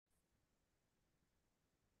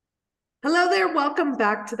Hello there. Welcome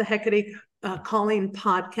back to the Hecate Calling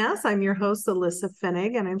podcast. I'm your host, Alyssa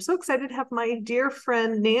Finnig, and I'm so excited to have my dear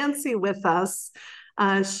friend Nancy with us.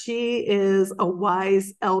 She is a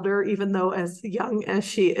wise elder, even though as young as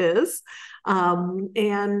she is.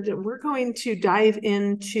 And we're going to dive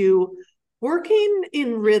into working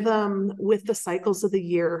in rhythm with the cycles of the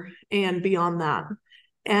year and beyond that.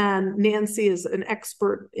 And Nancy is an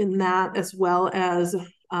expert in that, as well as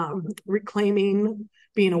reclaiming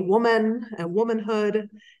being a woman, a womanhood,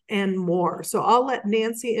 and more. So I'll let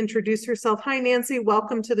Nancy introduce herself. Hi, Nancy.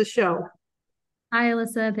 Welcome to the show. Hi,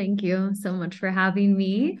 Alyssa. Thank you so much for having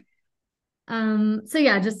me.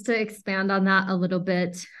 Just to expand on that a little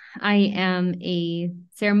bit, I am a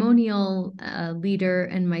ceremonial leader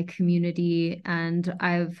in my community, and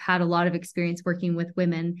I've had a lot of experience working with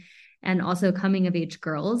women and also coming of age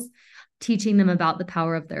girls, teaching them about the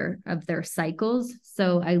power of their cycles.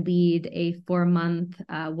 So I lead a 4-month,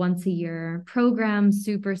 once a year program,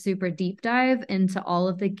 super deep dive into all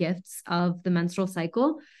of the gifts of the menstrual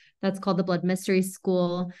cycle. That's called the Blood Mystery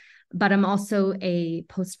School. But I'm also a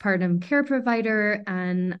postpartum care provider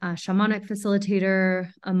and a shamanic facilitator,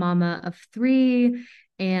 a mama of 3,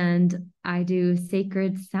 and I do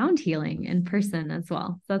sacred sound healing in person as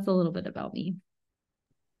well. So that's a little bit about me.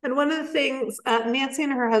 And one of the things, Nancy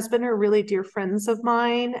and her husband are really dear friends of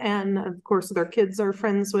mine. And of course, their kids are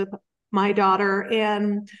friends with my daughter.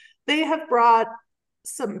 And they have brought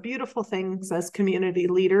some beautiful things as community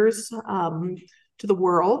leaders to the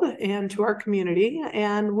world and to our community.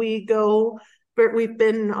 And we've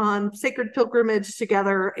been on sacred pilgrimage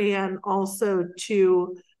together and also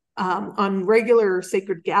to on regular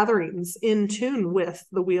sacred gatherings in tune with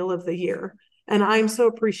the wheel of the year. And I'm so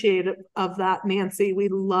appreciative of that, Nancy.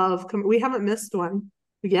 We haven't missed one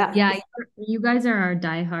yet. Yeah, you guys are our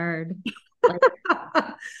diehard. Like,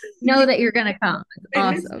 know that you're gonna come. It's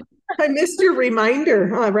I missed, awesome. I missed your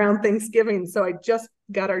reminder around Thanksgiving, so I just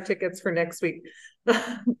got our tickets for next week.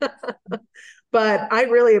 But I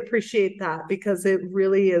really appreciate that because it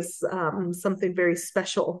really is something very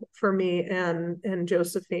special for me and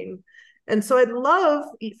Josephine. And so I'd love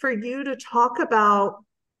for you to talk about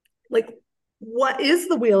like what is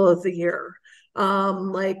the wheel of the year.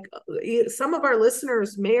 Like some of our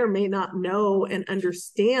listeners may or may not know and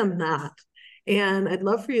understand that, and I'd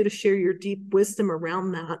love for you to share your deep wisdom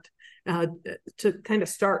around that uh, to kind of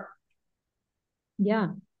start. Yeah,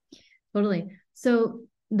 totally. So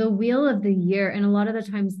the wheel of the year, and a lot of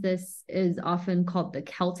the times this is often called the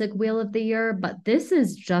Celtic wheel of the year, but this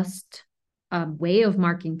is just a way of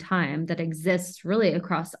marking time that exists really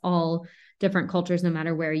across all different cultures, no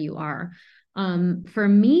matter where you are. For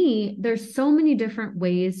me, there's so many different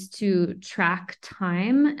ways to track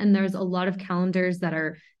time, and there's a lot of calendars that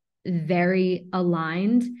are very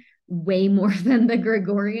aligned, way more than the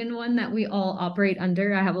Gregorian one that we all operate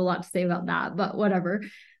under. I have a lot to say about that, but whatever.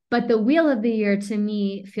 But the wheel of the year to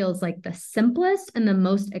me feels like the simplest and the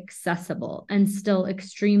most accessible and still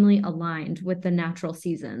extremely aligned with the natural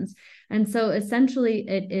seasons. And so essentially,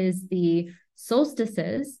 it is the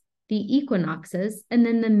solstices, the equinoxes, and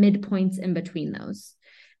then the midpoints in between those.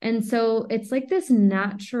 And so it's like this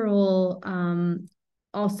natural,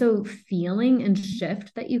 also feeling and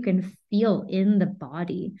shift that you can feel in the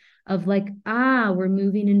body of like, we're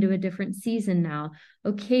moving into a different season now.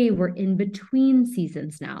 Okay, we're in between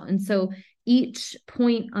seasons now. And so each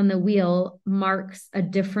point on the wheel marks a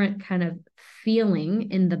different kind of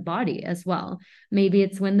feeling in the body as well. Maybe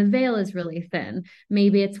it's when the veil is really thin.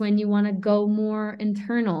 Maybe it's when you want to go more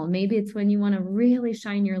internal. Maybe it's when you want to really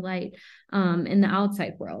shine your light in the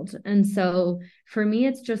outside world. And so for me,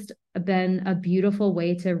 it's just been a beautiful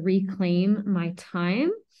way to reclaim my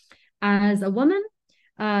time as a woman,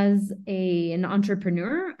 as an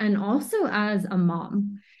entrepreneur, and also as a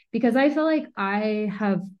mom. Because I feel like I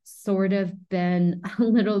have sort of been a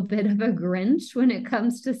little bit of a Grinch when it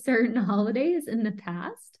comes to certain holidays in the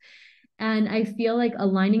past. And I feel like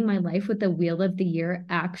aligning my life with the wheel of the year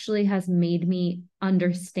actually has made me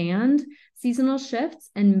understand seasonal shifts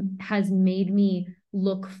and has made me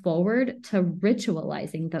look forward to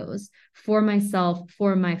ritualizing those for myself,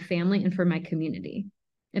 for my family, and for my community,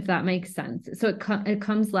 if that makes sense. So it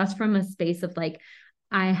comes less from a space of like,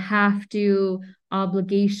 I have to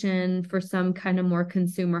obligation for some kind of more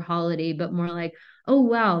consumer holiday, but more like, oh,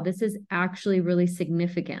 wow, this is actually really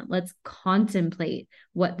significant. Let's contemplate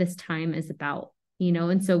what this time is about,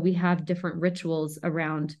 And so we have different rituals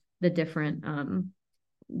around the different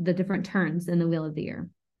turns in the wheel of the year.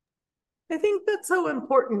 I think that's so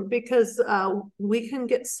important because we can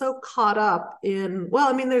get so caught up in, well,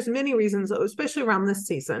 I mean, there's many reasons, especially around this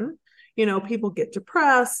season. People get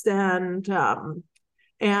depressed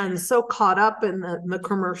and so caught up in the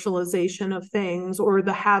commercialization of things, or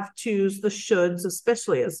the have tos, the shoulds,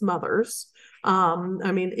 especially as mothers.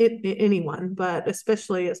 I mean, anyone, but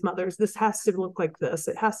especially as mothers, this has to look like this.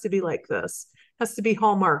 It has to be like this. It has to be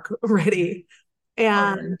Hallmark ready.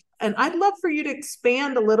 And I'd love for you to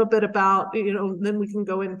expand a little bit about, then we can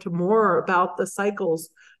go into more about the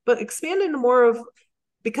cycles, but expand into more of,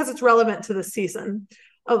 because it's relevant to the season,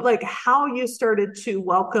 of like how you started to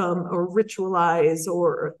welcome or ritualize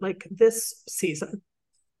or like this season.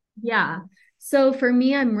 Yeah. So for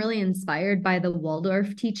me, I'm really inspired by the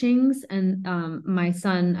Waldorf teachings. And my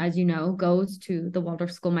son, as you know, goes to the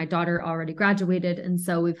Waldorf school. My daughter already graduated. And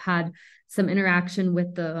so we've had some interaction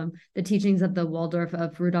with the teachings of the Waldorf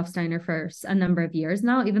of Rudolf Steiner for a number of years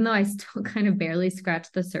now. Even though I still kind of barely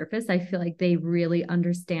scratch the surface, I feel like they really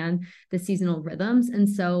understand the seasonal rhythms. And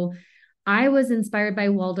so I was inspired by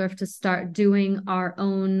Waldorf to start doing our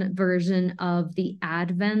own version of the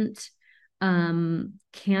Advent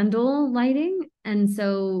candle lighting. And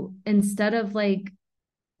so instead of like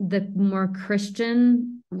the more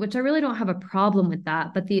Christian, which I really don't have a problem with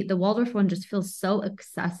that, but the Waldorf one just feels so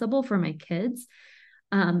accessible for my kids.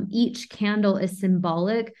 Each candle is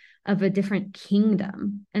symbolic of a different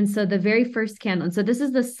kingdom. And so the very first candle, and so this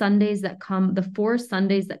is the Sundays that come, the 4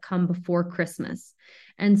 Sundays that come before Christmas.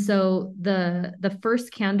 And so the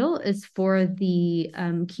first candle is for the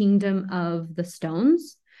kingdom of the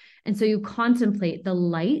stones. And so you contemplate the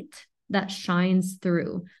light that shines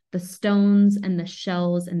through the stones and the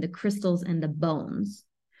shells and the crystals and the bones.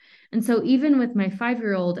 And so even with my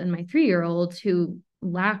 5-year-old and my 3-year-old who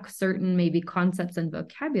lack certain maybe concepts and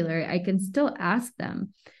vocabulary, I can still ask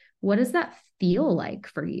them, what does that feel like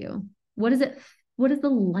for you? What does the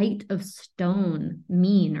light of stone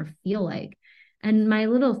mean or feel like? And my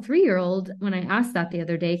little 3-year-old, when I asked that the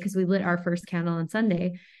other day, because we lit our first candle on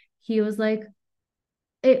Sunday, he was like,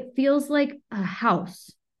 it feels like a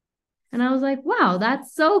house. And I was like, wow,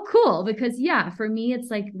 that's so cool. Because yeah, for me,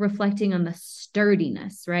 it's like reflecting on the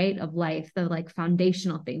sturdiness, right, of life, the like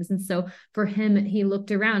foundational things. And so for him, he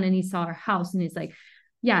looked around and he saw our house and he's like,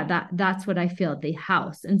 yeah, that's what I feel, the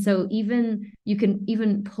house. And so even you can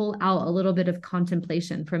even pull out a little bit of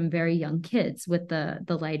contemplation from very young kids with the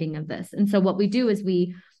lighting of this. And so what we do is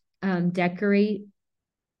we decorate,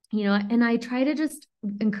 and I try to just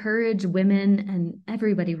encourage women and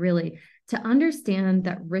everybody really to understand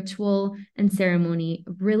that ritual and ceremony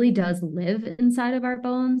really does live inside of our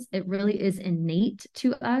bones. It really is innate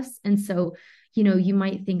to us. And so, you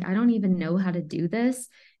might think, I don't even know how to do this.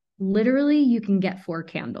 Literally, you can get 4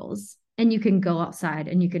 candles and you can go outside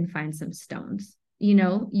and you can find some stones.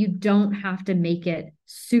 You don't have to make it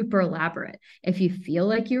super elaborate. If you feel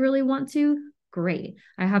like you really want to, great.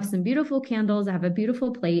 I have some beautiful candles. I have a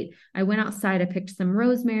beautiful plate. I went outside, I picked some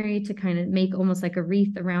rosemary to kind of make almost like a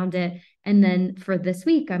wreath around it. And then for this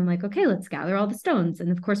week, I'm like, okay, let's gather all the stones.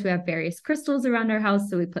 And of course, we have various crystals around our house.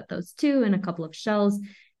 So we put those too in a couple of shells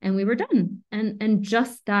and we were done. And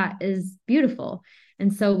just that is beautiful.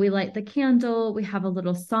 And so we light the candle. We have a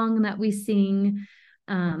little song that we sing.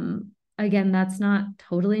 Again, that's not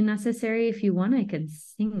totally necessary. If you want, I can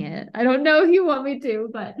sing it. I don't know if you want me to,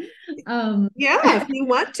 but yeah, if you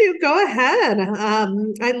want to, go ahead.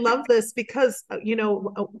 I love this because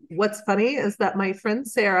what's funny is that my friend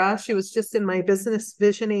Sarah, she was just in my business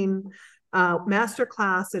visioning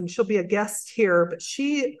masterclass, and she'll be a guest here, but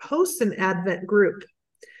she hosts an Advent group.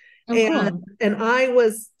 Oh, cool. And I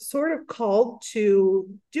was sort of called to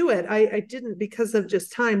do it. I didn't because of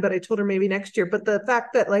just time, but I told her maybe next year. But the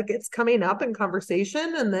fact that like it's coming up in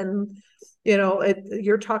conversation, and then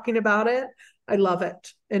you're talking about it, I love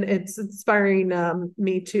it, and it's inspiring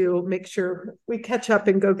me to make sure we catch up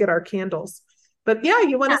and go get our candles. But yeah,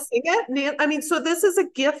 you want to sing it? I mean, so this is a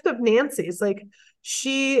gift of Nancy's. Like,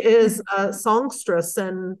 she is a songstress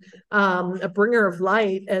and a bringer of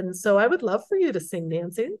light. And so I would love for you to sing,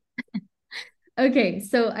 Nancy. Okay,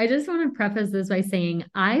 so I just want to preface this by saying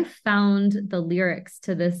I found the lyrics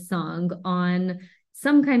to this song on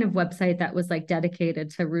some kind of website that was like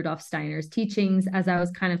dedicated to Rudolf Steiner's teachings as I was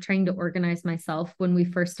kind of trying to organize myself when we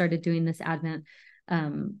first started doing this Advent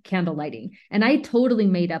candle lighting. And I totally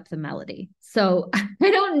made up the melody. So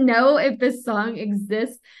I don't know if this song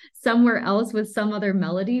exists somewhere else with some other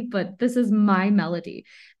melody, but this is my melody.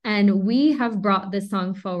 And we have brought this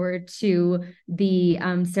song forward to the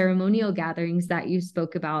ceremonial gatherings that you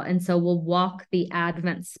spoke about. And so we'll walk the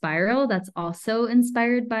Advent spiral that's also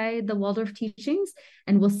inspired by the Waldorf teachings,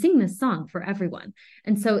 and we'll sing this song for everyone.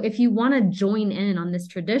 And so if you want to join in on this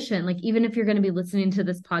tradition, like even if you're going to be listening to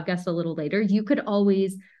this podcast a little later, you could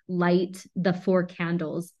always light the 4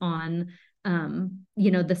 candles on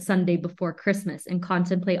the Sunday before Christmas and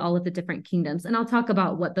contemplate all of the different kingdoms. And I'll talk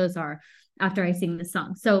about what those are after I sing the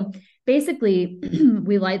song. So basically,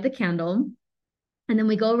 we light the candle and then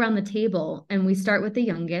we go around the table and we start with the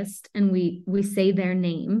youngest and we say their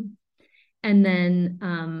name. And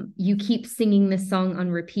then you keep singing this song on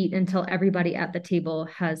repeat until everybody at the table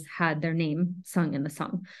has had their name sung in the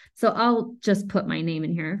song. So I'll just put my name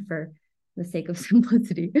in here for the sake of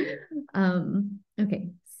simplicity. Okay,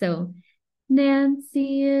 so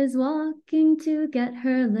Nancy is walking to get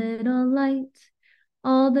her little light.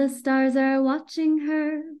 All the stars are watching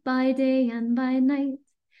her by day and by night.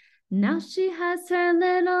 Now she has her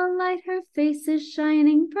little light, her face is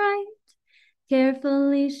shining bright.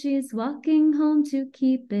 Carefully she's walking home to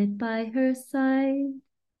keep it by her side.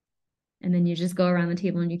 And then you just go around the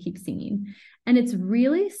table and you keep singing. And it's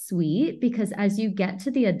really sweet because as you get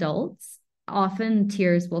to the adults, often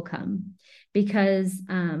tears will come because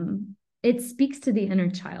it speaks to the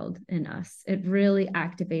inner child in us. It really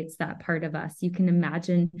activates that part of us. You can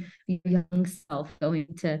imagine your young self going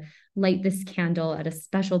to light this candle at a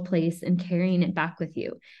special place and carrying it back with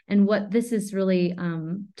you. And what this is really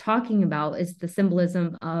talking about is the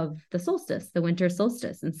symbolism of the solstice, the winter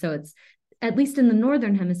solstice. And so it's, at least in the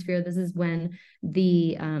Northern Hemisphere, this is when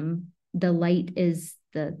the light is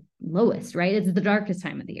the lowest, right? It's the darkest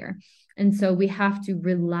time of the year. And so we have to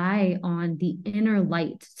rely on the inner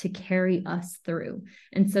light to carry us through.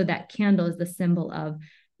 And so that candle is the symbol of,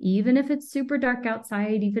 even if it's super dark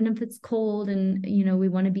outside, even if it's cold and, we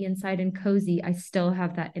want to be inside and cozy, I still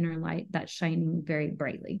have that inner light that's shining very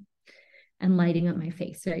brightly and lighting up my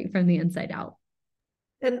face, right, from the inside out.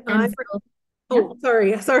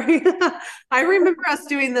 Sorry. I remember us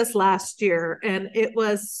doing this last year and it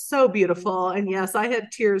was so beautiful. And yes, I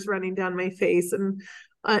had tears running down my face and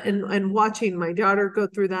watching my daughter go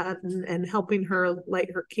through that and helping her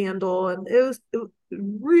light her candle. And it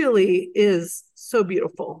really is so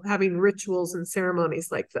beautiful having rituals and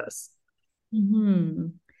ceremonies like this. Mm-hmm.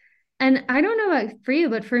 And I don't know about for you,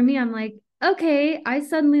 but for me, I'm like, okay, I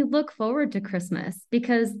suddenly look forward to Christmas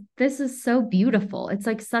because this is so beautiful. It's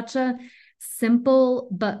like such a simple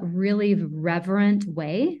but really reverent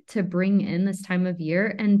way to bring in this time of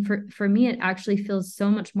year. And for me, it actually feels so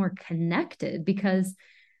much more connected because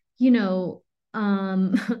there's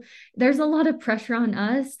a lot of pressure on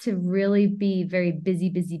us to really be very busy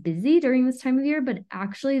during this time of year, but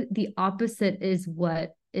actually the opposite is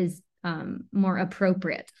what is more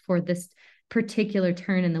appropriate for this particular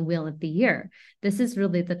turn in the wheel of the year. This is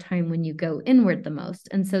really the time when you go inward the most.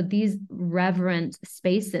 And so these reverent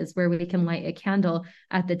spaces where we can light a candle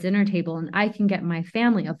at the dinner table and I can get my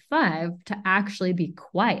family of 5 to actually be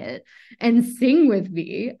quiet and sing with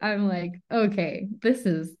me. I'm like, okay, this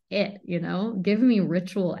is it, give me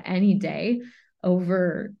ritual any day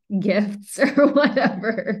over gifts or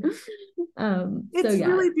whatever. It's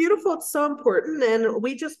really beautiful. It's so important. And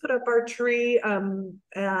we just put up our tree. And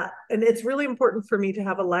it's really important for me to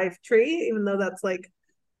have a live tree, even though that's like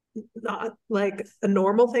not like a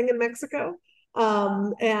normal thing in Mexico.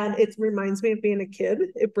 And it reminds me of being a kid.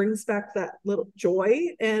 It brings back that little joy.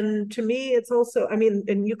 And to me, it's also,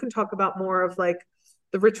 and you can talk about more of like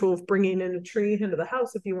the ritual of bringing in a tree into the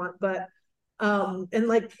house if you want, but and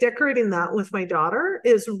like decorating that with my daughter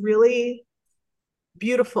is really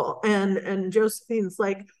beautiful. And Josephine's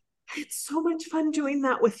like, it's so much fun doing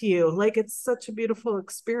that with you. Like, it's such a beautiful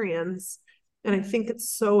experience. And I think it's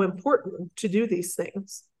so important to do these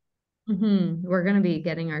things. Mm-hmm. We're going to be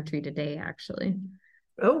getting our tree today, actually.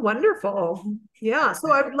 Oh, wonderful. Yeah.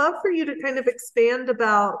 So I would love for you to kind of expand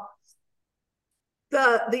about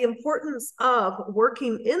the importance of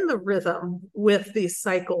working in the rhythm with these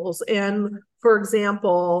cycles. And for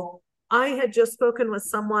example, I had just spoken with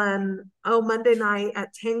someone, Monday night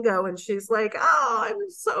at Tango, and she's like, oh, I'm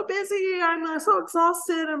so busy. I'm so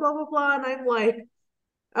exhausted and blah, blah, blah. And I'm like,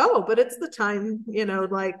 oh, but it's the time,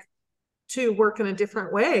 like to work in a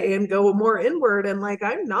different way and go more inward. And like,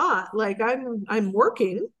 I'm not like, I'm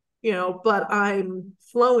working, but I'm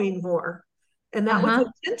flowing more. And that was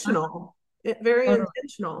intentional. Very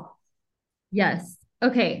intentional. Yes.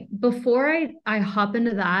 Okay. Before I hop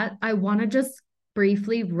into that, I want to just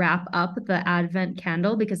briefly wrap up the Advent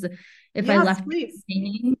candle because if I left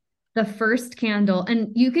singing the first candle, and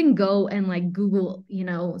you can go and like Google,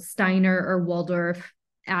 Steiner or Waldorf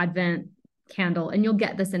Advent candle, and you'll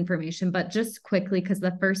get this information. But just quickly, because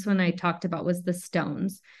the first one I talked about was the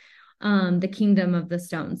stones, the kingdom of the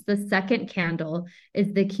stones. The second candle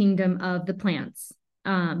is the kingdom of the plants.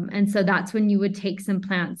 And so that's when you would take some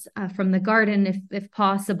plants from the garden, if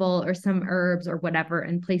possible, or some herbs or whatever,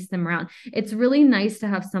 and place them around. It's really nice to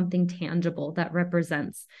have something tangible that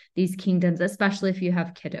represents these kingdoms, especially if you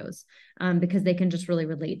have kiddos, because they can just really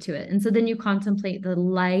relate to it. And so then you contemplate the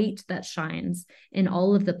light that shines in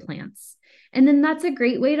all of the plants. And then that's a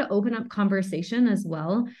great way to open up conversation as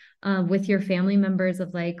well, with your family members,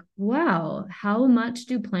 of like, wow, how much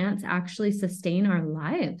do plants actually sustain our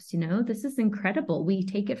lives? This is incredible. We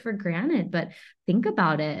take it for granted, but think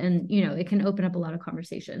about it. And, it can open up a lot of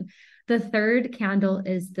conversation. The third candle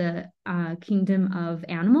is the kingdom of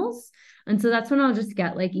animals. And so that's when I'll just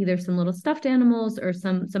get like either some little stuffed animals or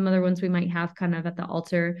some other ones we might have kind of at the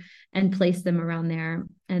altar, and place them around there.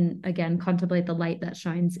 And again, contemplate the light that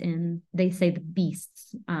shines in, they say, the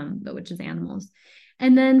beasts, but which is animals.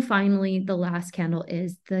 And then finally, the last candle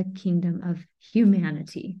is the kingdom of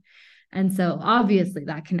humanity. And so obviously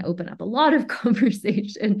that can open up a lot of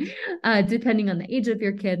conversation, depending on the age of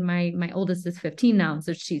your kid. My oldest is 15 now,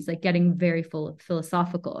 so she's like getting very full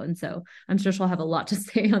philosophical. And so I'm sure she'll have a lot to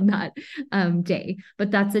say on that day.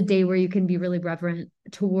 But that's a day where you can be really reverent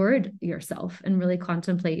toward yourself and really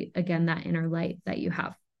contemplate, again, that inner light that you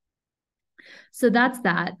have. So that's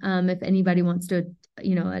that. If anybody wants to,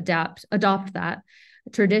 adopt that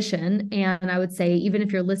tradition. And I would say, even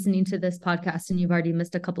if you're listening to this podcast and you've already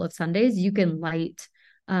missed a couple of Sundays, you can light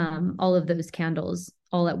all of those candles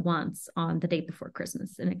all at once on the day before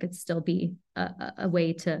Christmas. And it could still be a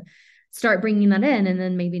way to start bringing that in. And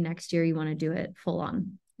then maybe next year you want to do it full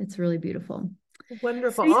on. It's really beautiful.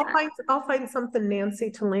 Wonderful. So, yeah. I'll find something, Nancy,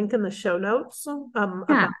 to link in the show notes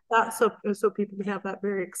about that, so people can have that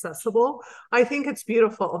very accessible. I think it's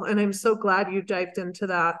beautiful, and I'm so glad you dived into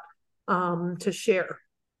that to share.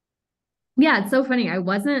 Yeah, it's so funny. I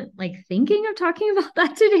wasn't like thinking of talking about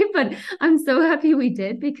that today, but I'm so happy we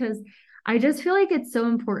did, because I just feel like it's so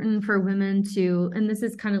important for women to, and this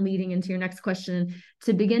is kind of leading into your next question,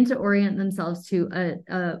 to begin to orient themselves to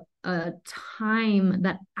a time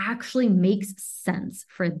that actually makes sense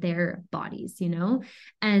for their bodies,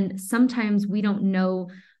 and sometimes we don't know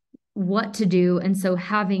what to do. And so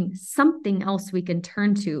having something else we can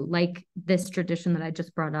turn to, like this tradition that I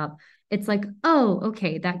just brought up, it's like, oh,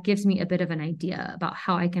 okay, that gives me a bit of an idea about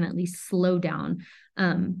how I can at least slow down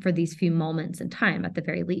for these few moments in time at the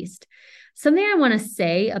very least. Something I want to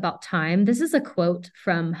say about time, this is a quote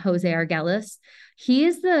from Jose Argelis. He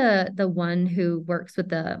is the one who works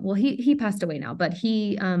with he passed away now, but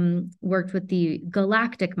he worked with the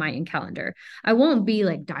galactic Mayan calendar. I won't be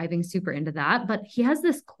like diving super into that, but he has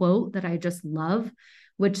this quote that I just love,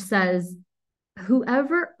 which says,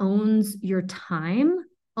 whoever owns your time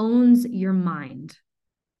owns your mind.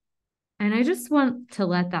 And I just want to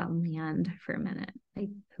let that land for a minute. Like,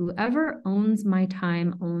 whoever owns my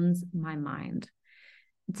time owns my mind.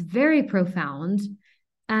 It's very profound.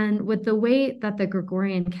 And with the way that the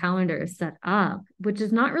Gregorian calendar is set up, which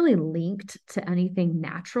is not really linked to anything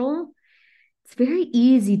natural, it's very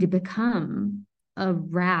easy to become a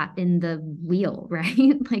rat in the wheel,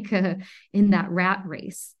 right? Like in that rat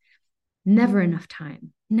race. Never enough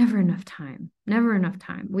time, never enough time, never enough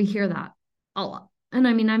time. We hear that a lot. And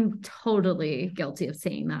I mean, I'm totally guilty of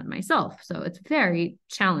saying that myself. So it's very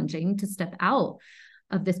challenging to step out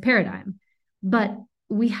of this paradigm. But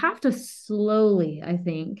we have to slowly, I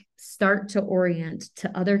think, start to orient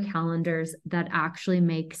to other calendars that actually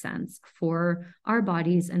make sense for our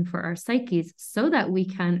bodies and for our psyches, so that we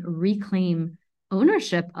can reclaim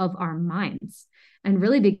ownership of our minds and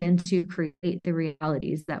really begin to create the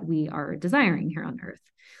realities that we are desiring here on earth.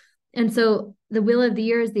 And so the wheel of the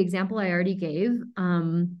year is the example I already gave.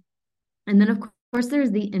 And then of course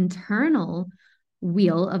there's the internal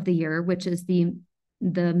wheel of the year, which is the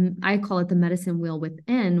I call it the medicine wheel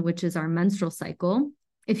within, which is our menstrual cycle.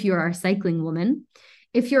 If you're a cycling woman,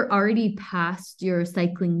 if you're already past your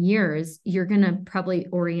cycling years, you're going to probably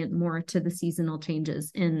orient more to the seasonal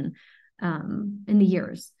changes in the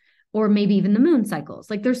years, or maybe even the moon cycles.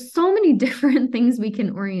 Like, there's so many different things we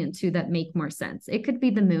can orient to that make more sense. It could be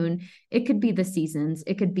the moon, it could be the seasons,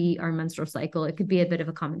 it could be our menstrual cycle, it could be a bit of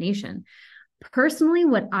a combination. Personally,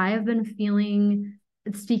 what I have been feeling,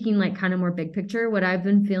 speaking like kind of more big picture, what I've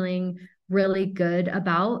been feeling really good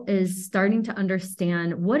about is starting to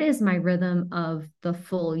understand, what is my rhythm of the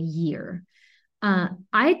full year?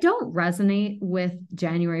 I don't resonate with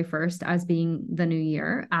January 1st as being the new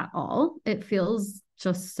year at all. It feels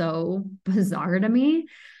just so bizarre to me.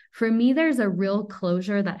 For me, there's a real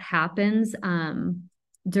closure that happens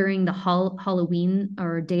during the Halloween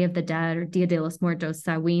or Day of the Dead, or Dia de los Muertos,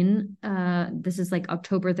 Samhain. This is like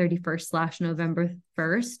October 31st / November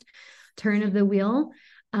 1st turn of the wheel.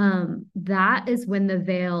 that is when the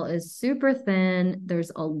veil is super thin.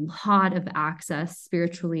 There's a lot of access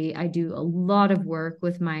spiritually. I do a lot of work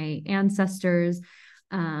with my ancestors.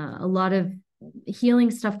 A lot of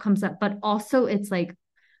healing stuff comes up, but also it's like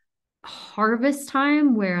harvest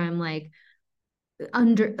time where I'm like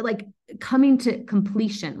under like coming to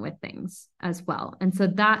completion with things as well. And so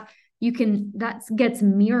that that gets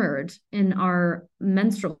mirrored in our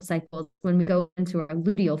menstrual cycles when we go into our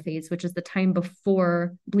luteal phase, which is the time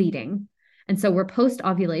before bleeding. And so we're post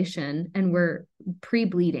ovulation and we're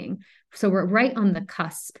pre-bleeding. So we're right on the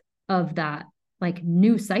cusp of that like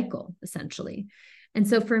new cycle essentially. And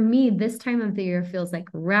so for me, this time of the year feels like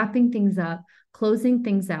wrapping things up, closing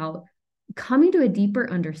things out, coming to a deeper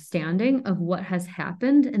understanding of what has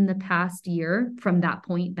happened in the past year from that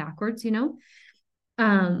point backwards, you know?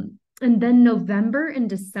 And then November and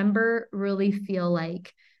December really feel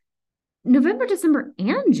like November, December,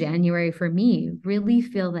 and January for me really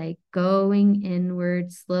feel like going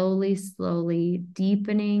inward, slowly, slowly,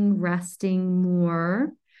 deepening, resting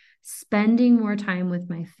more, spending more time with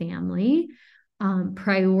my family,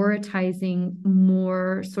 prioritizing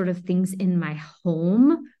more sort of things in my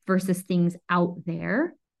home versus things out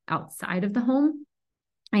there outside of the home.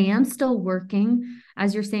 I am still working,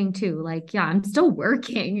 as you're saying too. Like, yeah, I'm still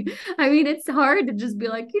working. I mean, it's hard to just be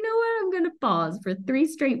like, you know what, I'm going to pause for 3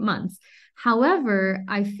 straight months. However,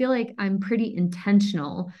 I feel like I'm pretty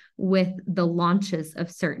intentional with the launches of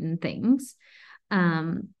certain things.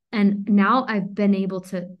 And now I've been able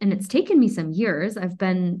to, and it's taken me some years. I've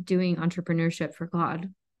been doing entrepreneurship for God.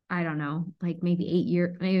 I don't know, like maybe 8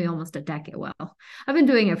 years, maybe almost a decade. Well, I've been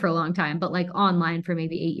doing it for a long time, but like online for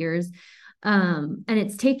maybe 8 years. And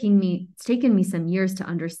it's taken me some years to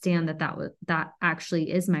understand that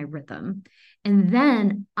actually is my rhythm. And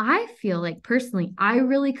then I feel like personally, I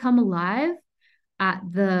really come alive at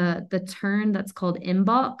the turn that's called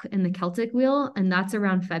Imbolc in the Celtic wheel, and that's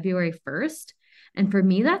around February 1st. And for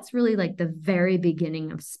me, that's really like the very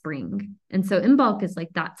beginning of spring. And so Imbolc is like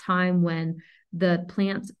that time when the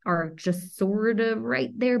plants are just sort of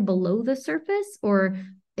right there below the surface, or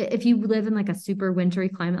if you live in like a super wintry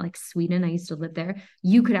climate like Sweden, I used to live there,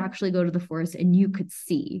 you could actually go to the forest and you could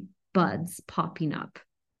see buds popping up,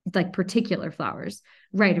 like particular flowers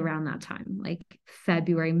right around that time, like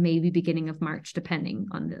February, maybe beginning of March, depending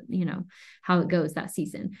on the, you know, how it goes that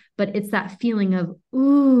season. But it's that feeling of,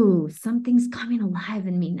 ooh, something's coming alive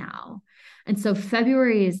in me now. And so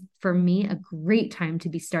February is for me a great time to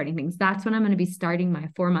be starting things. That's when I'm going to be starting my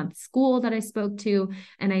 4-month school that I spoke to.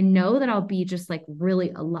 And I know that I'll be just like really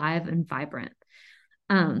alive and vibrant.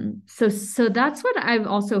 So that's what I've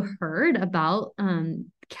also heard about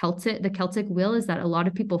the Celtic wheel, is that a lot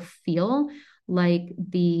of people feel like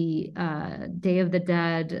the Day of the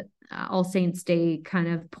Dead, All Saints Day kind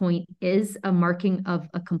of point is a marking of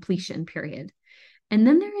a completion period. And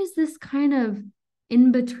then there is this kind of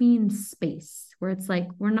in between space where it's like,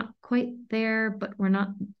 we're not quite there, but we're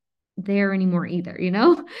not there anymore either, you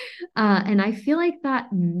know? And I feel like that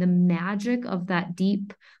the magic of that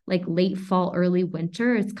deep, like late fall, early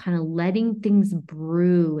winter, is kind of letting things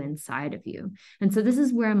brew inside of you. And so this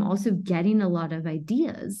is where I'm also getting a lot of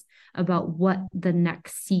ideas about what the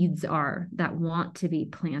next seeds are that want to be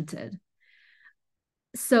planted.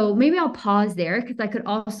 So maybe I'll pause there because I could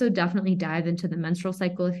also definitely dive into the menstrual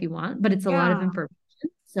cycle if you want, but it's a lot of Yeah. information.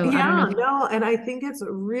 So I don't know Yeah, if no, and I think it's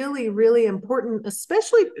really, really important,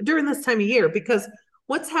 especially during this time of year, because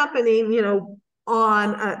what's happening,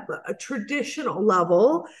 on a traditional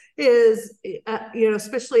level is,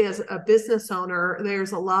 especially as a business owner,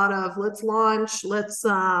 there's a lot of let's launch,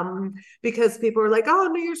 because people are like, oh,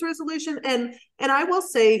 New Year's resolution. And I will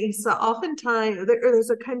say, Isa, oftentimes there's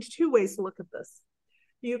a kind of two ways to look at this.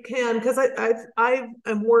 You can, because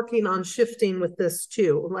I'm working on shifting with this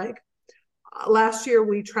too. Like, last year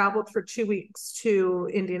we traveled for 2 weeks to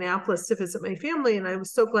Indianapolis to visit my family, and I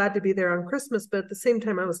was so glad to be there on Christmas, but at the same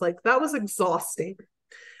time I was like, that was exhausting.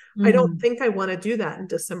 I don't think I want to do that in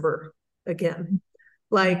December again.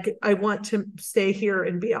 Like, I want to stay here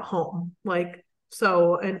and be at home, like,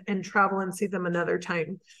 so, and travel and see them another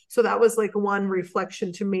time. So that was like one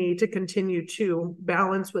reflection to me to continue to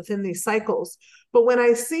balance within these cycles. But when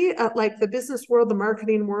I see like the business world, the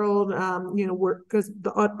marketing world, because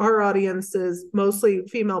our audience is mostly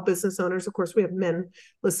female business owners. Of course, we have men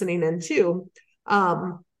listening in too.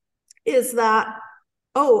 Is that,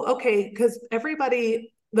 oh, okay, because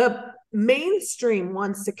the mainstream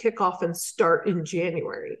wants to kick off and start in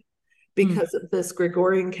January because of this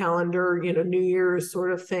Gregorian calendar, New Year's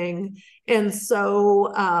sort of thing. And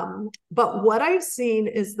so, but what I've seen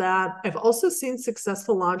is that I've also seen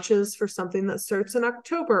successful launches for something that starts in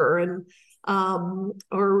October. And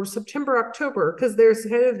or September, October, because there's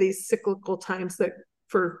kind of these cyclical times that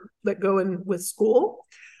go in with school.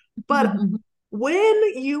 But when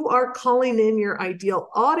you are calling in your ideal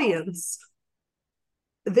audience,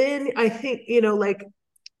 then I think, like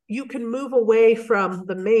you can move away from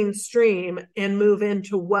the mainstream and move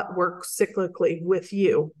into what works cyclically with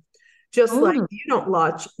you. Just like you don't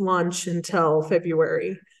launch until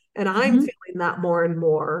February. And I'm feeling that more and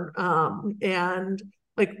more. And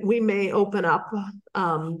like we may open up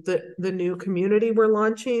the new community we're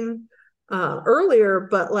launching earlier,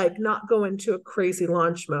 but like not go into a crazy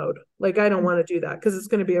launch mode. Like I don't want to do that because it's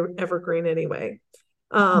going to be evergreen anyway.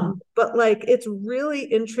 But like it's really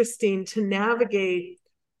interesting to navigate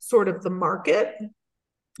sort of the market.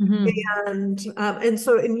 And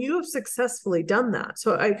so you have successfully done that.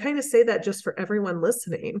 So I kind of say that just for everyone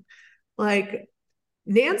listening. Like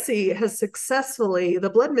Nancy has successfully, the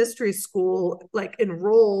Blood Mystery School like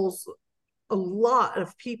enrolls a lot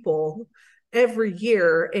of people every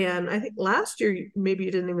year. And I think last year, maybe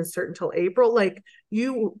you didn't even start until April. Like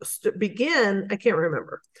you begin, I can't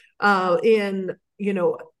remember, in,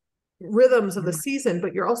 rhythms of the season,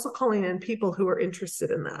 but you're also calling in people who are interested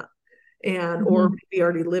in that and or maybe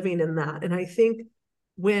already living in that. And I think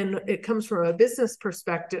when it comes from a business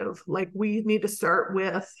perspective, like we need to start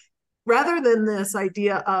with, rather than this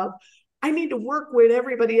idea of I need to work when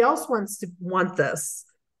everybody else want this,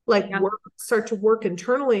 like start to work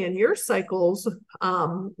internally in your cycles,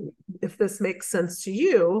 if this makes sense to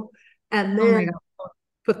you, and then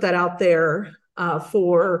put that out there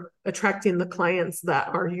for attracting the clients that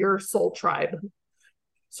are your soul tribe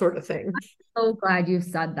sort of thing. I'm so glad you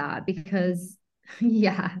said that because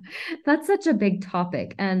that's such a big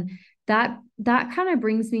topic. And that kind of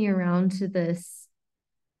brings me around to this.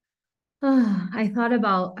 I thought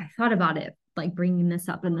about it, like bringing this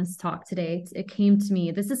up in this talk today. It came to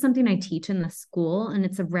me. This is something I teach in the school, and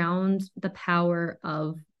it's around the power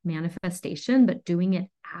of manifestation, but doing it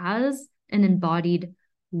as an embodied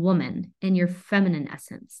woman in your feminine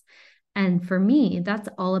essence. And for me, that's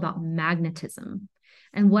all about magnetism.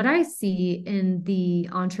 And what I see in the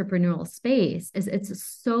entrepreneurial space is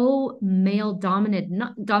it's so male dominated,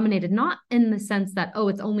 not in the sense that, oh,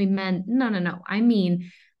 it's only men. No. I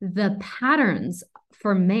mean, the patterns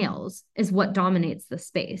for males is what dominates the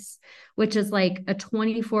space, which is like a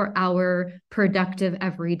 24-hour productive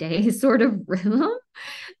everyday sort of rhythm.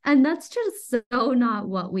 And that's just so not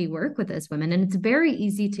what we work with as women. And it's very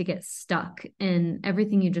easy to get stuck in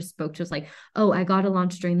everything you just spoke to. It's like, oh, I got to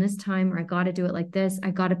launch during this time, or I got to do it like this. I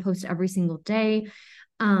got to post every single day.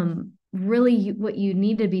 Really what you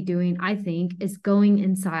need to be doing, I think, is going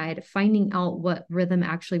inside, finding out what rhythm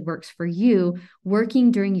actually works for you,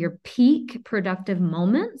 working during your peak productive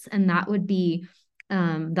moments. And that would be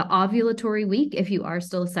the ovulatory week if you are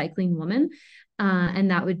still a cycling woman.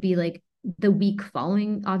 And that would be like the week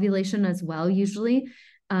following ovulation as well. Usually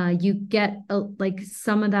you get like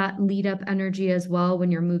some of that lead up energy as well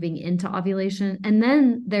when you're moving into ovulation. And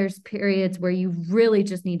then there's periods where you really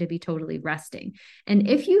just need to be totally resting. And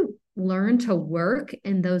if you learn to work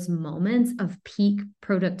in those moments of peak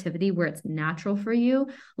productivity where it's natural for you,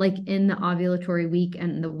 like in the ovulatory week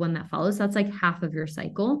and the one that follows, that's like half of your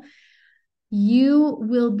cycle, you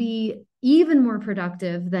will be even more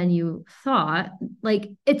productive than you thought. Like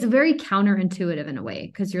it's very counterintuitive in a way,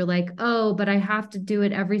 because you're like, oh, but I have to do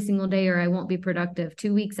it every single day or I won't be productive.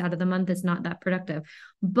 2 weeks out of the month is not that productive,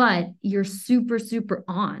 but you're super, super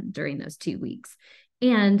on during those 2 weeks.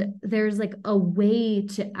 And there's like a way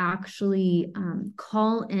to actually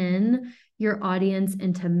call in your audience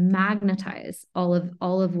and to magnetize all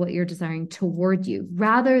of what you're desiring toward you,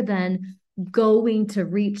 rather than going to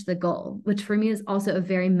reach the goal, which for me is also a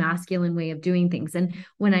very masculine way of doing things. And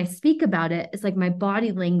when I speak about it, it's like my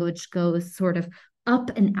body language goes sort of up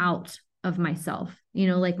and out of myself,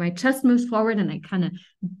 like my chest moves forward and I kind of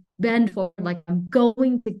bend forward, like I'm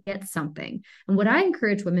going to get something. And what I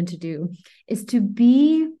encourage women to do is to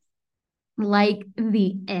be like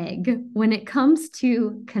the egg when it comes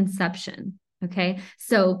to conception. Okay.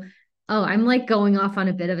 So, I'm like going off on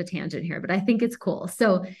a bit of a tangent here, but I think it's cool.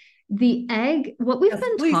 So the egg, what we've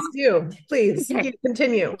been taught. Please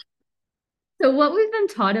continue. So what we've been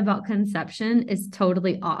taught about conception is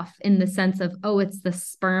totally off in the sense of, it's the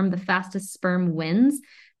sperm, the fastest sperm wins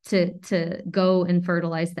to go and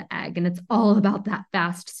fertilize the egg. And it's all about that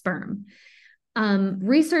fast sperm.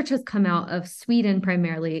 Research has come out of Sweden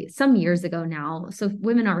primarily some years ago now. So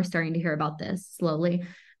women are starting to hear about this slowly.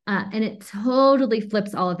 And it totally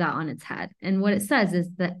flips all of that on its head. And what it says is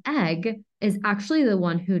the egg is actually the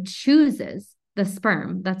one who chooses the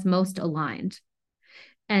sperm that's most aligned.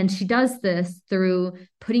 And she does this through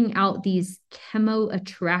putting out these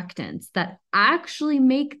chemoattractants that actually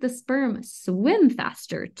make the sperm swim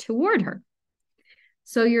faster toward her.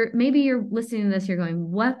 So maybe you're listening to this, you're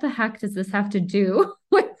going, what the heck does this have to do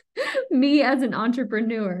with me as an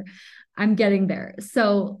entrepreneur? I'm getting there.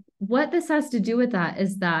 So what this has to do with that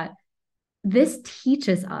is that this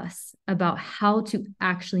teaches us about how to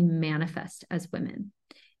actually manifest as women.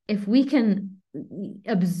 If we can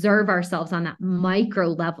observe ourselves on that micro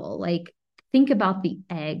level, like think about the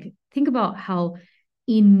egg, think about how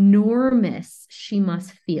enormous she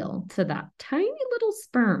must feel to that tiny little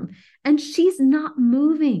sperm. And she's not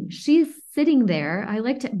moving. She's sitting there. I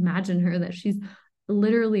like to imagine her that she's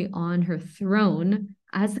literally on her throne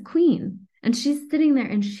as the queen. And she's sitting there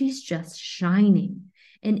and she's just shining.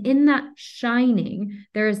 And in that shining,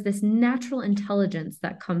 there is this natural intelligence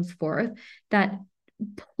that comes forth that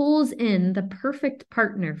pulls in the perfect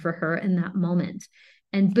partner for her in that moment.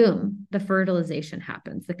 And boom, the fertilization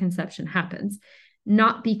happens, the conception happens.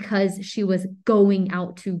 Not because she was going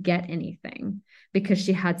out to get anything, because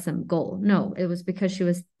she had some goal. No, it was because she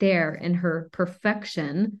was there in her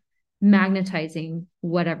perfection, magnetizing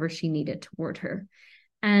whatever she needed toward her.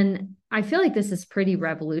 And I feel like this is pretty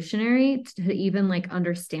revolutionary to even like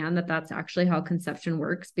understand that that's actually how conception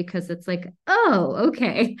works, because it's like, oh,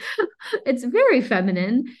 okay, it's very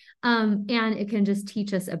feminine. And it can just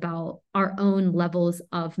teach us about our own levels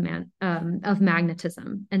of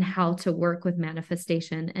magnetism and how to work with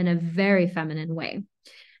manifestation in a very feminine way.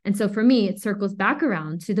 And so for me, it circles back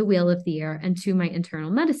around to the wheel of the year and to my internal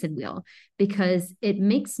medicine wheel, because it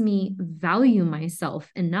makes me value myself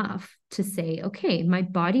enough to say, okay, my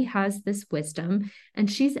body has this wisdom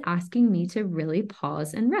and she's asking me to really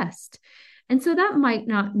pause and rest. And so that might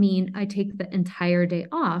not mean I take the entire day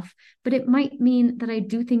off, but it might mean that I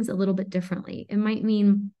do things a little bit differently. It might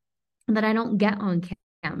mean that I don't get on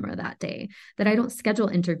camera that day, that I don't schedule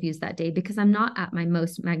interviews that day because I'm not at my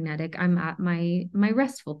most magnetic, I'm at my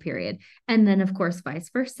restful period. And then of course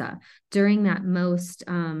vice versa, during that most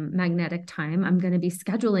magnetic time, I'm going to be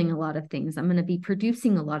scheduling a lot of things, I'm going to be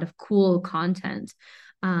producing a lot of cool content.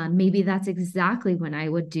 Maybe that's exactly when I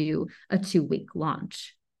would do a 2-week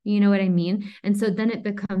launch. You know what I mean? And so then it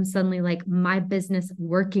becomes suddenly like my business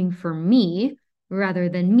working for me rather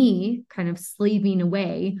than me kind of slaving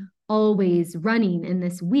away, always running in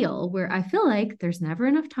this wheel where I feel like there's never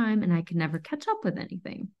enough time and I can never catch up with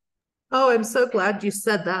anything. Oh, I'm so glad you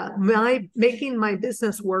said that. Making my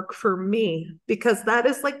business work for me, because that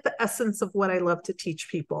is like the essence of what I love to teach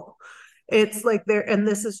people. It's like there, and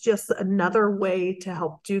this is just another way to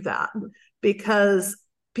help do that, because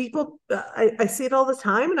people, I see it all the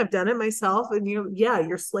time and I've done it myself. And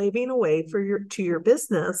you're slaving away to your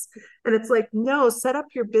business. And it's like, no, set up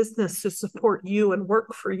your business to support you and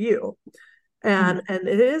work for you. And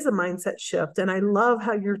it is a mindset shift. And I love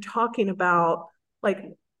how you're talking about like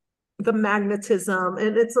the magnetism,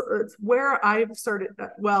 and it's where I've started.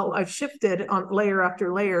 Well, I've shifted on layer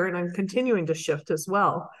after layer, and I'm continuing to shift as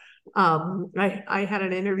well. I had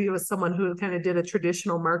an interview with someone who kind of did a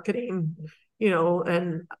traditional marketing,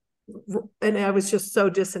 and I was just so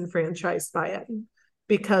disenfranchised by it,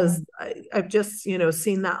 because I've just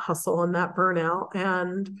seen that hustle and that burnout,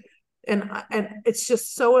 and it's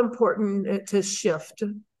just so important to shift.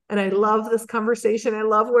 And I love this conversation. I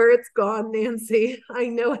love where it's gone, Nancy. I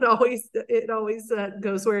know it always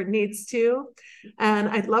goes where it needs to. And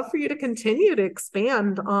I'd love for you to continue to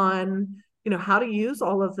expand on, how to use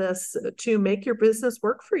all of this to make your business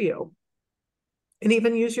work for you, and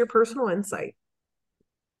even use your personal insight.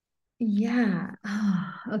 Yeah.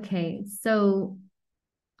 Okay. So,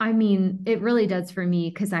 I mean, it really does for me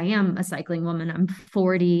because I am a cycling woman. I'm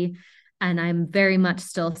 40 and I'm very much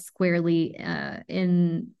still squarely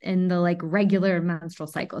in the like regular menstrual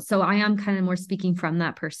cycle. So I am kind of more speaking from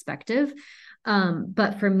that perspective.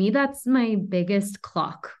 But for me, that's my biggest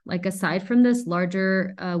clock. Like aside from this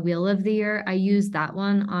larger wheel of the year, I use that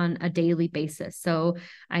one on a daily basis. So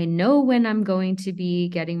I know when I'm going to be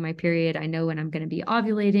getting my period. I know when I'm going to be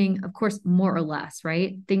ovulating, of course, more or less,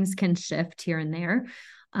 right? Things can shift here and there.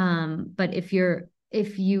 But if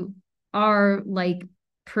you are like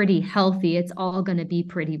pretty healthy, it's all going to be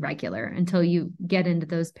pretty regular until you get into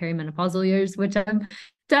those perimenopausal years, which I'm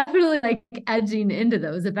definitely like edging into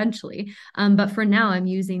those eventually. But for now, I'm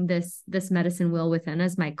using this medicine wheel within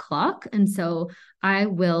as my clock. And so I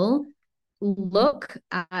will look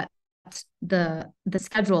at the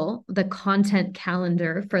schedule, the content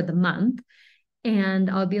calendar for the month, and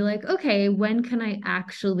I'll be like, okay, when can I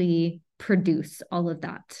actually produce all of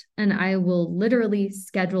that? And I will literally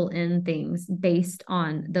schedule in things based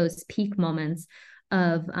on those peak moments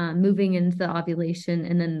of moving into the ovulation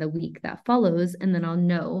and then the week that follows. And then I'll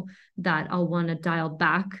know that I'll want to dial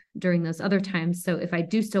back during those other times. So if I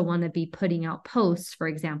do still want to be putting out posts, for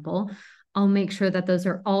example, I'll make sure that those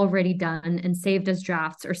are already done and saved as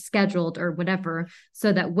drafts or scheduled or whatever,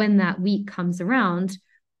 so that when that week comes around,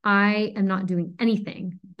 I am not doing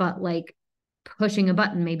anything but like pushing a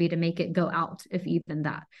button maybe to make it go out, if even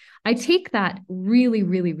that. I take that really,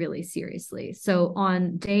 really, really seriously. So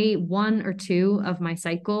on day 1 or 2 of my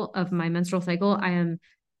cycle, of my menstrual cycle, I am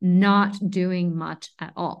not doing much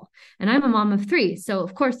at all. And I'm a mom of 3. So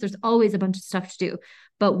of course there's always a bunch of stuff to do.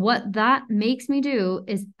 But what that makes me do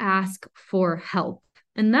is ask for help.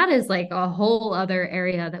 And that is like a whole other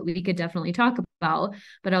area that we could definitely talk about.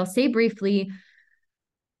 But I'll say briefly,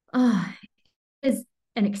 is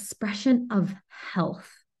an expression of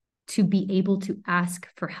health to be able to ask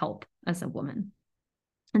for help as a woman.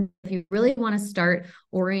 And if you really want to start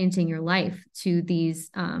orienting your life to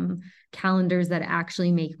these calendars that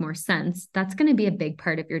actually make more sense, that's going to be a big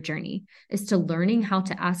part of your journey, is to learning how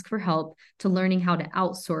to ask for help, to learning how to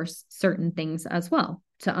outsource certain things as well,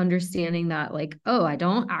 to understanding that like, oh, I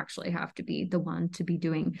don't actually have to be the one to be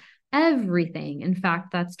doing everything. In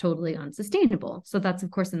fact, that's totally unsustainable. So that's,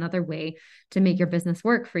 of course, another way to make your business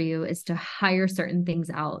work for you, is to hire certain things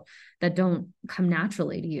out that don't come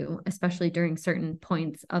naturally to you, especially during certain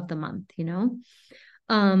points of the month, you know?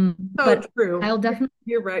 But true. I'll definitely,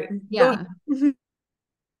 You're right. yeah.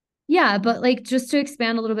 Yeah, but like just to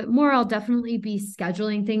expand a little bit more, I'll definitely be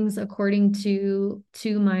scheduling things according to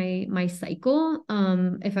my cycle.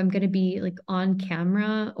 If I'm going to be like on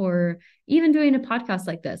camera or even doing a podcast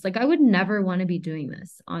like this, like I would never want to be doing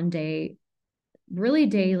this on day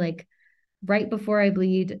like right before I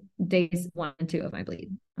bleed, days 1 and 2 of my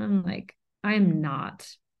bleed. I'm like,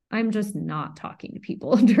 I'm just not talking to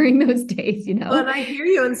people during those days, you know? Well, and I hear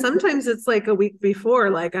you. And sometimes it's like a week before,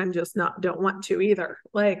 like I'm just don't want to either.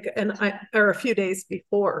 Like, or a few days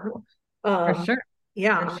before. For sure.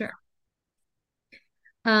 Yeah. For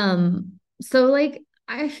sure. So like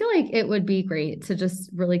I feel like it would be great to just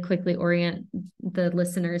really quickly orient the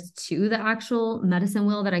listeners to the actual medicine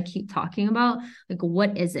wheel that I keep talking about. Like,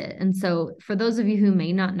 what is it? And so for those of you who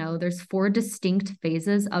may not know, there's 4 distinct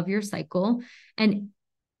phases of your cycle. And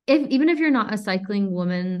even if you're not a cycling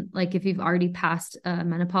woman, like if you've already passed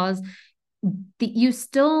menopause, you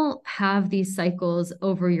still have these cycles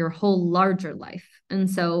over your whole larger life. And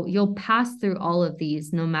so you'll pass through all of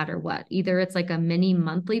these no matter what. Either it's like a mini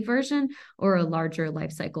monthly version or a larger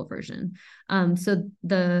life cycle version. So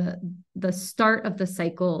the start of the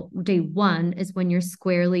cycle, day 1, is when you're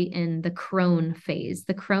squarely in the crone phase.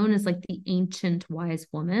 The crone is like the ancient wise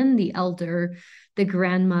woman, the elder, the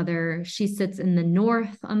grandmother. She sits in the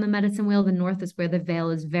north on the medicine wheel. The north is where the veil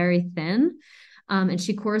is very thin. And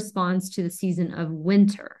she corresponds to the season of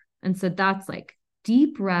winter. And so that's like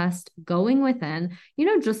deep rest, going within, you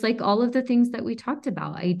know, just like all of the things that we talked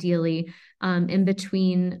about, ideally, in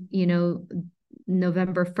between, you know,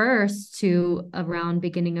 November 1st to around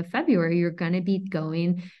beginning of February, you're going to be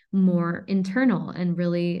going more internal and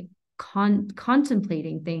really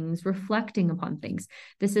contemplating things, reflecting upon things.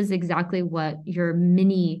 This is exactly what your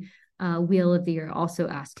mini wheel of the year also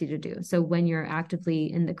asks you to do. So when you're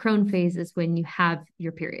actively in the crone phase is when you have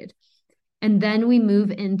your period. And then we move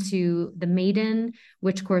into the maiden,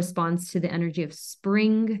 which corresponds to the energy of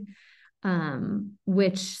spring,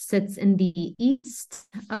 which sits in the east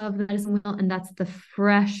of the medicine wheel. And that's the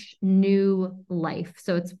fresh new life.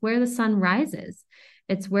 So it's where the sun rises.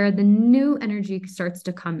 It's where the new energy starts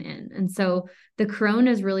to come in. And so the crone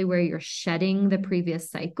is really where you're shedding the previous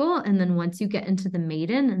cycle. And then once you get into the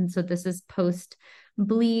maiden, and so this is post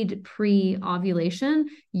bleed, pre ovulation,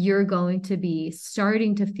 you're going to be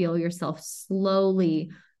starting to feel yourself slowly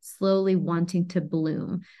wanting to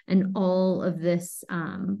bloom. And all of this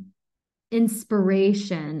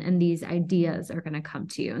inspiration and these ideas are going to come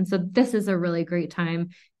to you. And so this is a really great time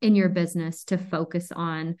in your business to focus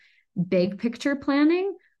on big picture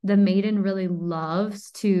planning. The maiden really loves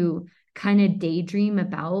to kind of daydream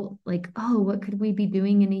about like, oh, what could we be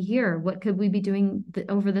doing in a year? What could we be doing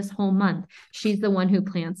over this whole month? She's the one who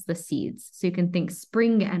plants the seeds. So you can think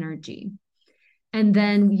spring energy. And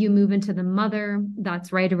then you move into the mother.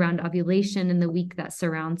 That's right around ovulation and the week that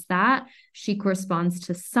surrounds that. She corresponds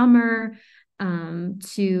to summer,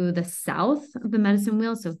 to the south of the medicine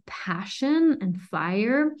wheel. So passion and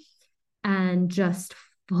fire and just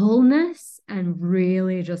fullness and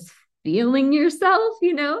really just feeling yourself,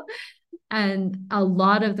 you know? And a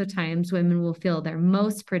lot of the times women will feel they're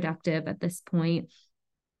most productive at this point,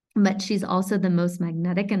 but she's also the most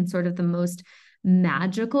magnetic and sort of the most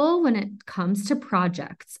magical when it comes to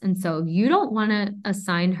projects. And so you don't want to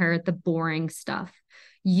assign her the boring stuff.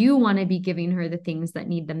 You want to be giving her the things that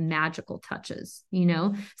need the magical touches, you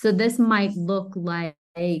know? So this might look like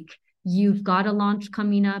you've got a launch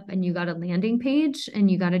coming up and you got a landing page and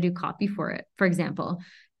you got to do copy for it. For example,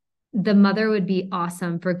 the mother would be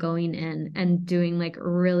awesome for going in and doing like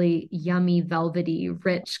really yummy, velvety,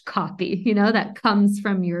 rich copy, you know, that comes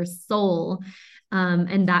from your soul.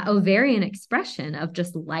 And that ovarian expression of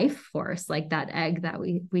just life force, like that egg that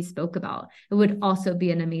we spoke about. It would also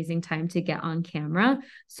be an amazing time to get on camera.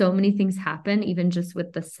 So many things happen, even just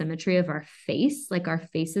with the symmetry of our face. Like our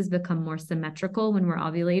faces become more symmetrical when we're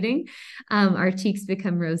ovulating. Our cheeks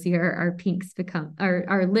become rosier,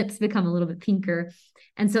 our lips become a little bit pinker.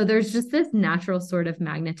 And so there's just this natural sort of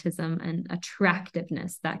magnetism and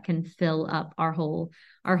attractiveness that can fill up our whole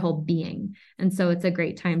being. And so it's a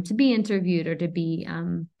great time to be interviewed or to be,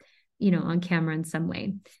 on camera in some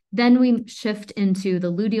way. Then we shift into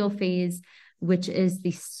the luteal phase, which is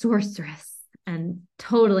the sorceress, and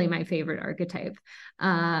totally my favorite archetype.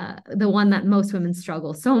 The one that most women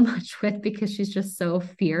struggle so much with because she's just so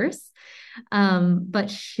fierce. But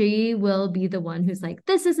she will be the one who's like,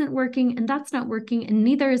 this isn't working and that's not working and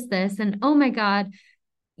neither is this. And oh my God,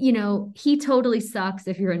 he totally sucks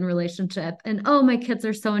if you're in a relationship. And oh, my kids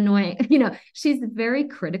are so annoying. She's very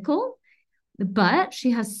critical, but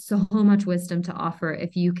she has so much wisdom to offer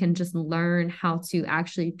if you can just learn how to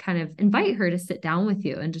actually kind of invite her to sit down with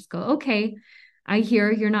you and just go, okay, I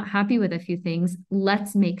hear you're not happy with a few things.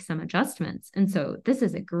 Let's make some adjustments. And so this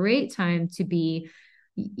is a great time to be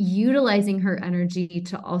utilizing her energy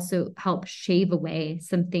to also help shave away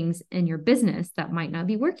some things in your business that might not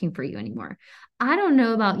be working for you anymore. I don't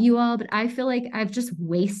know about you all, but I feel like I've just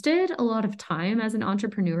wasted a lot of time as an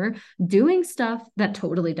entrepreneur doing stuff that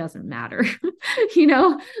totally doesn't matter,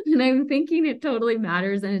 and I'm thinking it totally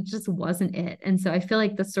matters and it just wasn't it. And so I feel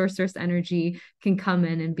like the sorceress energy can come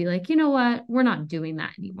in and be like, you know what, we're not doing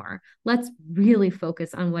that anymore. Let's really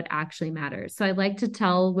focus on what actually matters. So I like to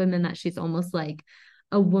tell women that she's almost like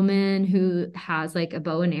a woman who has like a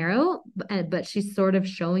bow and arrow, but she's sort of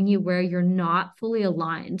showing you where you're not fully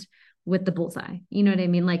aligned with the bullseye. You know what I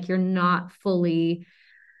mean? Like you're not fully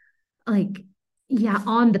on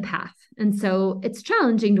the path. And so it's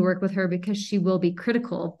challenging to work with her because she will be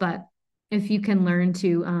critical, but if you can learn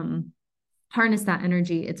to harness that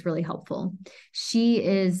energy, it's really helpful. She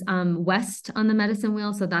is west on the medicine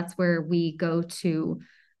wheel. So that's where we go to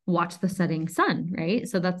watch the setting sun, right?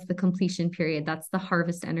 So that's the completion period. That's the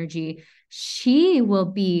harvest energy. She will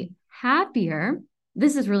be happier.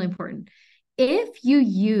 This is really important. If you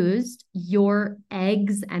used your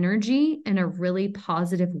egg's energy in a really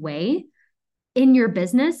positive way in your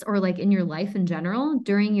business or like in your life in general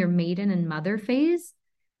during your maiden and mother phase,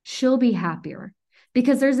 she'll be happier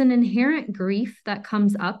because there's an inherent grief that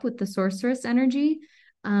comes up with the sorceress energy.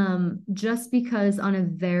 Just because on a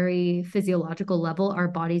very physiological level, our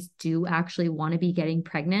bodies do actually want to be getting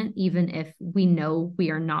pregnant, even if we know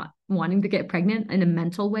we are not wanting to get pregnant in a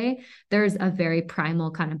mental way. There's a very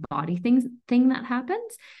primal kind of body thing that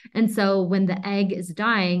happens. And so when the egg is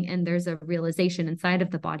dying and there's a realization inside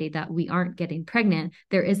of the body that we aren't getting pregnant,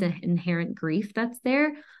 there is an inherent grief that's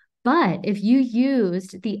there. But if you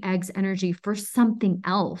used the egg's energy for something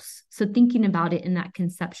else, so thinking about it in that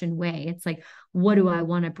conception way, it's like, what do I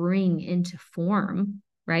want to bring into form,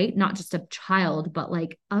 right? Not just a child, but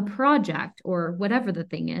like a project or whatever the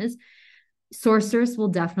thing is, sorcerers will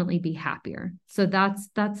definitely be happier. So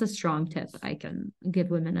that's a strong tip I can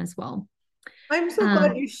give women as well. I'm so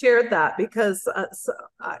glad you shared that because,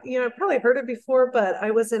 I've probably heard it before, but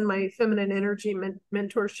I was in my feminine energy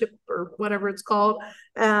mentorship or whatever it's called.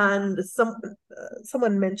 And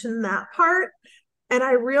someone mentioned that part. And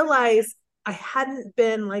I realized I hadn't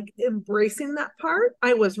been like embracing that part.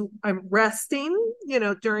 I'm resting,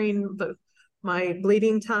 during my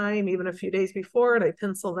bleeding time, even a few days before, and I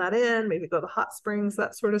pencil that in, maybe go to hot springs,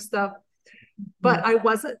 that sort of stuff. But I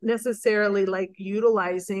wasn't necessarily like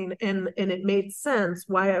utilizing, and it made sense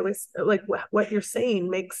why I was like, what you're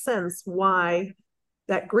saying makes sense why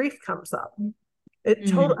that grief comes up.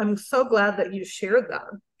 I'm so glad that you shared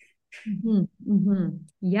that.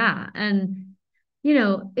 Yeah. And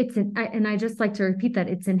I just like to repeat that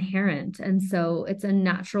it's inherent. And so it's a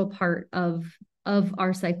natural part of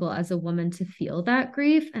our cycle as a woman to feel that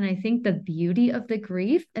grief. And I think the beauty of the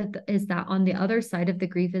grief is that on the other side of the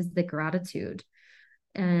grief is the gratitude.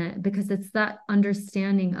 Because it's that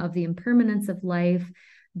understanding of the impermanence of life,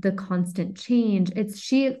 the constant change.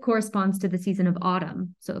 She corresponds to the season of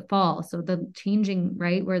autumn, so fall, so the changing,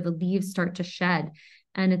 right, where the leaves start to shed.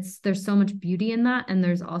 And there's so much beauty in that. And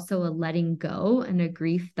there's also a letting go and a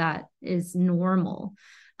grief that is normal.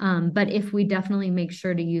 But if we definitely make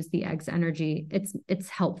sure to use the eggs energy, it's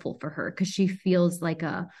helpful for her because she feels like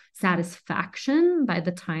a satisfaction by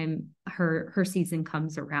the time her season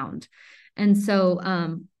comes around. And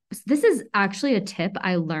so this is actually a tip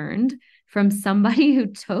I learned from somebody who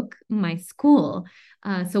took my school.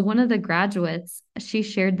 So one of the graduates, she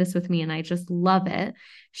shared this with me and I just love it.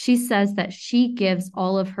 She says that she gives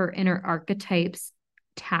all of her inner archetypes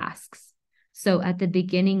tasks. So at the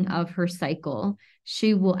beginning of her cycle,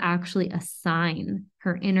 she will actually assign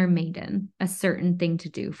her inner maiden a certain thing to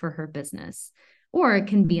do for her business. Or it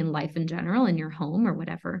can be in life in general, in your home or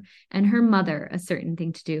whatever. And her mother, a certain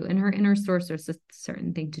thing to do. And her inner sorceress, a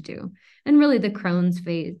certain thing to do. And really the Crohn's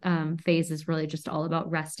phase is really just all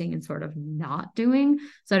about resting and sort of not doing.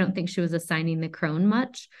 So I don't think she was assigning the crone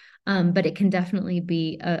much. But it can definitely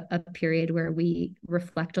be a period where we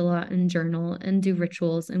reflect a lot and journal and do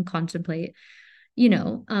rituals and contemplate,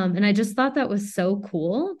 and I just thought that was so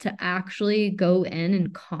cool to actually go in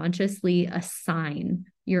and consciously assign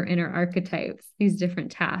your inner archetypes these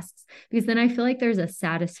different tasks, because then I feel like there's a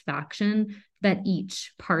satisfaction that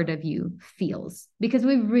each part of you feels, because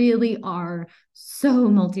we really are so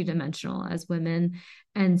multidimensional as women.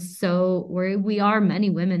 And so we are many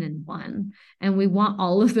women in one, and we want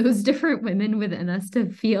all of those different women within us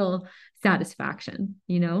to feel satisfaction.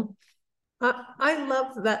 I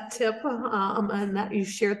love that tip, and that you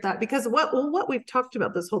shared that, because what we've talked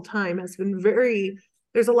about this whole time has been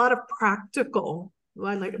there's a lot of practical,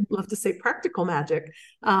 well, love to say practical magic,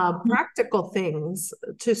 practical things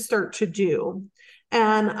to start to do.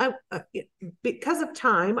 And because of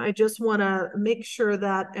time, I just want to make sure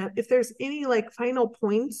that if there's any final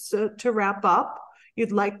points to wrap up,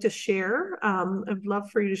 you'd like to share, I'd love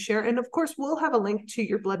for you to share. And of course, we'll have a link to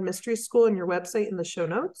your Blood Mystery School and your website in the show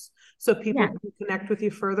notes, so people can connect with you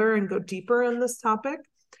further and go deeper on this topic.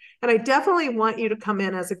 And I definitely want you to come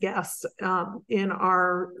in as a guest in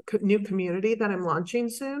our new community that I'm launching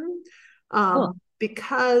soon, cool.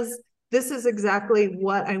 Because this is exactly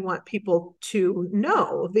what I want people to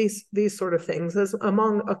know, these sort of things, as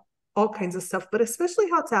among all kinds of stuff, but especially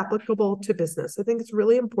how it's applicable to business. I think it's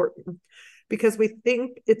really important because we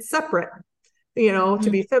think it's separate. To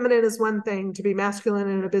be feminine is one thing, to be masculine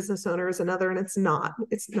and a business owner is another, and it's not.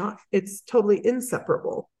 It's totally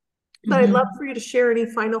inseparable. But I'd love for you to share any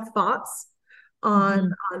final thoughts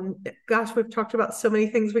on gosh, we've talked about so many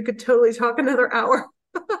things. We could totally talk another hour.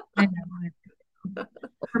 I know.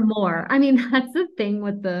 Or more. I mean, that's the thing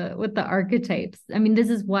with the archetypes. I mean, this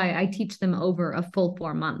is why I teach them over a full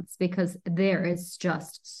 4 months, because there is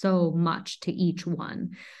just so much to each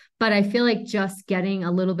one. But I feel like just getting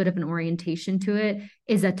a little bit of an orientation to it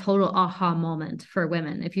is a total aha moment for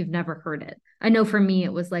women if you've never heard it. I know for me,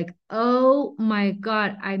 it was like, oh my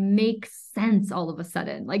God, I make sense all of a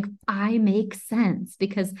sudden. Like, I make sense,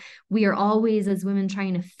 because we are always, as women,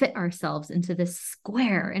 trying to fit ourselves into this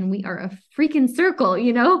square, and we are a freaking circle,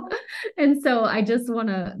 And so I just want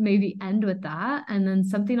to maybe end with that. And then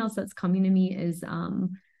something else that's coming to me is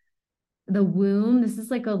the womb. This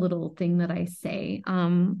is like a little thing that I say.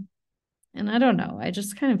 And I don't know, I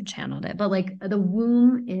just kind of channeled it, but like the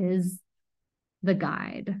womb is the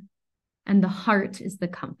guide and the heart is the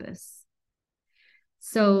compass.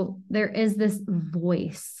 So there is this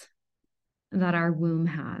voice that our womb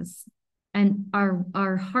has, and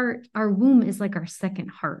our heart, our womb is like our second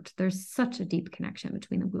heart. There's such a deep connection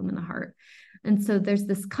between the womb and the heart. And so there's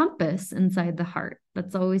this compass inside the heart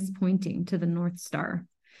that's always pointing to the North Star.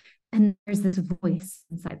 And there's this voice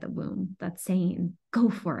inside the womb that's saying, go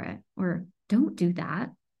for it, or don't do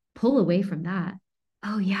that. Pull away from that.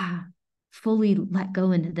 Oh yeah, fully let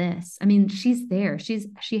go into this. I mean, she's there.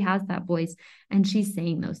 She has that voice, and she's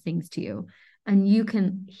saying those things to you. And you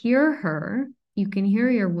can hear her, you can hear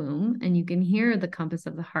your womb, and you can hear the compass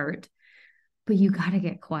of the heart, but you got to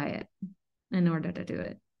get quiet in order to do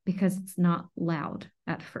it, because it's not loud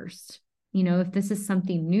at first. If this is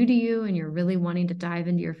something new to you and you're really wanting to dive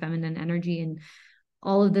into your feminine energy, and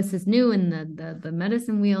all of this is new in the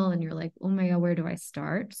medicine wheel, and you're like, oh my God, where do I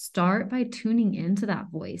start? Start by tuning into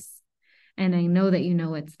that voice. And I know that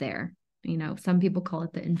it's there. Some people call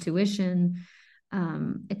it the intuition.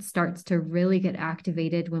 It starts to really get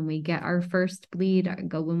activated when we get our first bleed,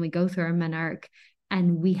 when we go through our menarche.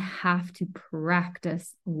 And we have to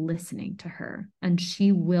practice listening to her, and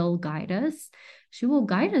she will guide us. She will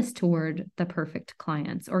guide us toward the perfect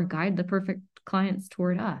clients, or guide the perfect clients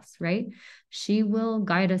toward us, right? She will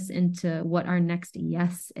guide us into what our next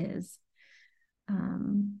yes is.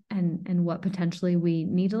 And what potentially we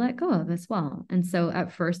need to let go of as well. And so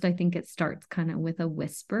at first, I think it starts kind of with a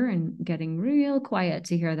whisper and getting real quiet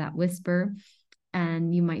to hear that whisper.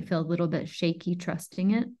 And you might feel a little bit shaky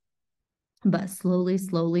trusting it, but slowly,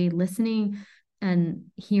 slowly listening and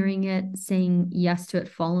hearing it, saying yes to it,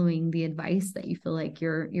 following the advice that you feel like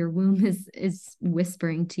your womb is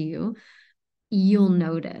whispering to you, you'll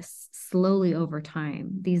notice slowly over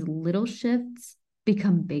time, these little shifts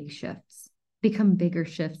become big shifts, become bigger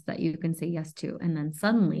shifts that you can say yes to. And then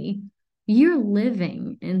suddenly you're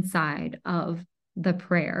living inside of the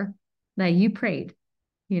prayer that you prayed,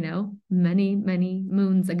 many, many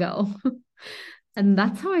moons ago. And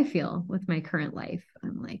that's how I feel with my current life.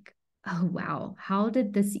 I'm like, oh, wow, how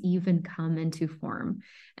did this even come into form?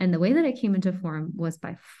 And the way that it came into form was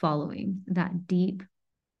by following that deep,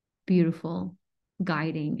 beautiful,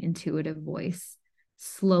 guiding, intuitive voice,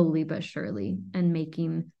 slowly but surely, and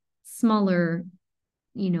making smaller,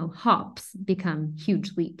 hops become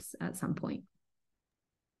huge leaps at some point.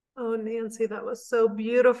 Oh, Nancy, that was so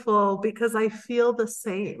beautiful because I feel the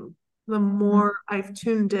same. The more I've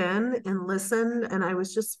tuned in and listened, and I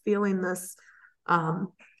was just feeling this.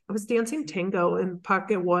 I was dancing tango in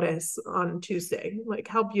Parque Juarez on Tuesday. Like,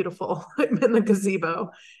 how beautiful. I'm in the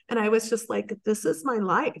gazebo. And I was just like, this is my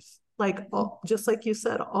life. Like, just like you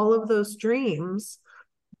said, all of those dreams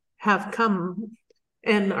have come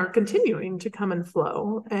and are continuing to come and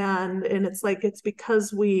flow. And it's like, it's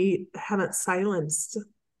because we haven't silenced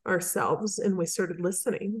ourselves and we started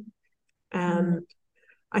listening. And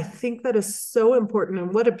I think that is so important.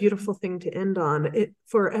 And what a beautiful thing to end on it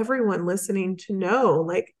for everyone listening to know,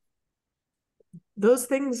 like, those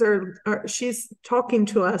things are she's talking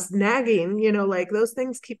to us, nagging, like those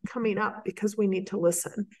things keep coming up because we need to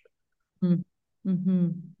listen. Mm-hmm.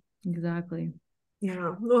 Exactly.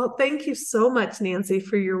 Yeah. Well, thank you so much, Nancy,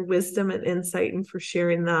 for your wisdom and insight and for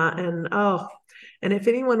sharing that. And if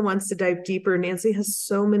anyone wants to dive deeper, Nancy has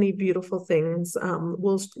so many beautiful things.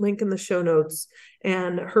 We'll link in the show notes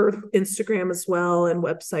and her Instagram as well and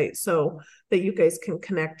website so that you guys can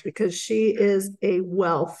connect because she is a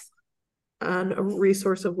wealth and a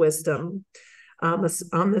resource of wisdom on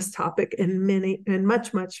this topic and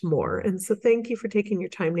much, much more. And so thank you for taking your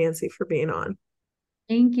time, Nancy, for being on.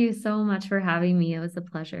 Thank you so much for having me. It was a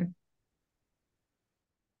pleasure.